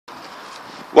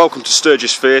Welcome to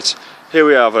Sturgess Fiat. Here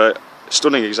we have a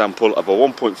stunning example of a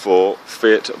 1.4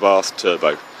 Fiat Abarth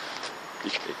turbo.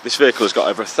 This vehicle has got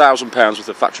over £1,000 worth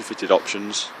of factory fitted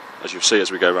options, as you'll see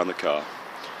as we go around the car.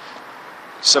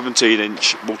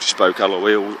 17-inch multi-spoke alloy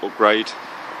wheel upgrade.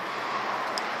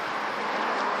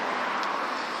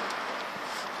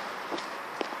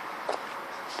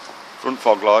 Front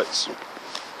fog lights.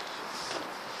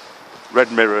 Red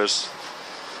mirrors.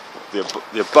 The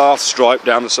Abarth stripe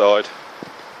down the side.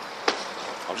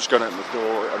 I'm just going to open the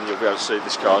door and you'll be able to see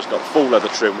this car's got full leather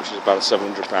trim, which is about a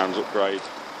 £700 upgrade.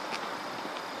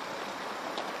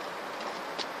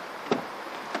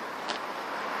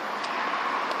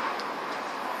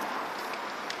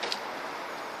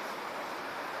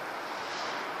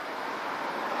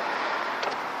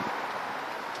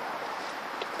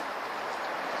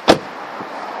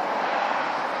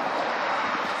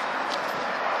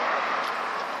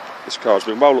 This car has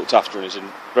been well looked after and is in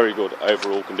very good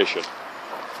overall condition,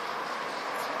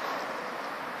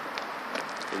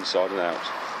 inside and out.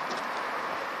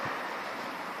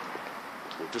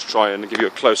 We'll just try and give you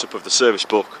a close-up of the service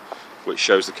book, which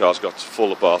shows the car's got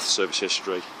full Abarth service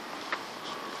history.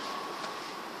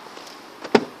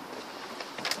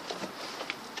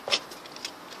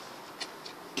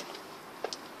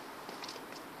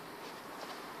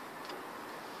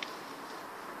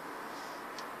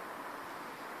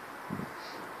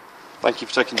 Thank you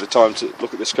for taking the time to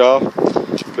look at this car.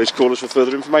 Please call us for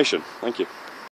further information. Thank you.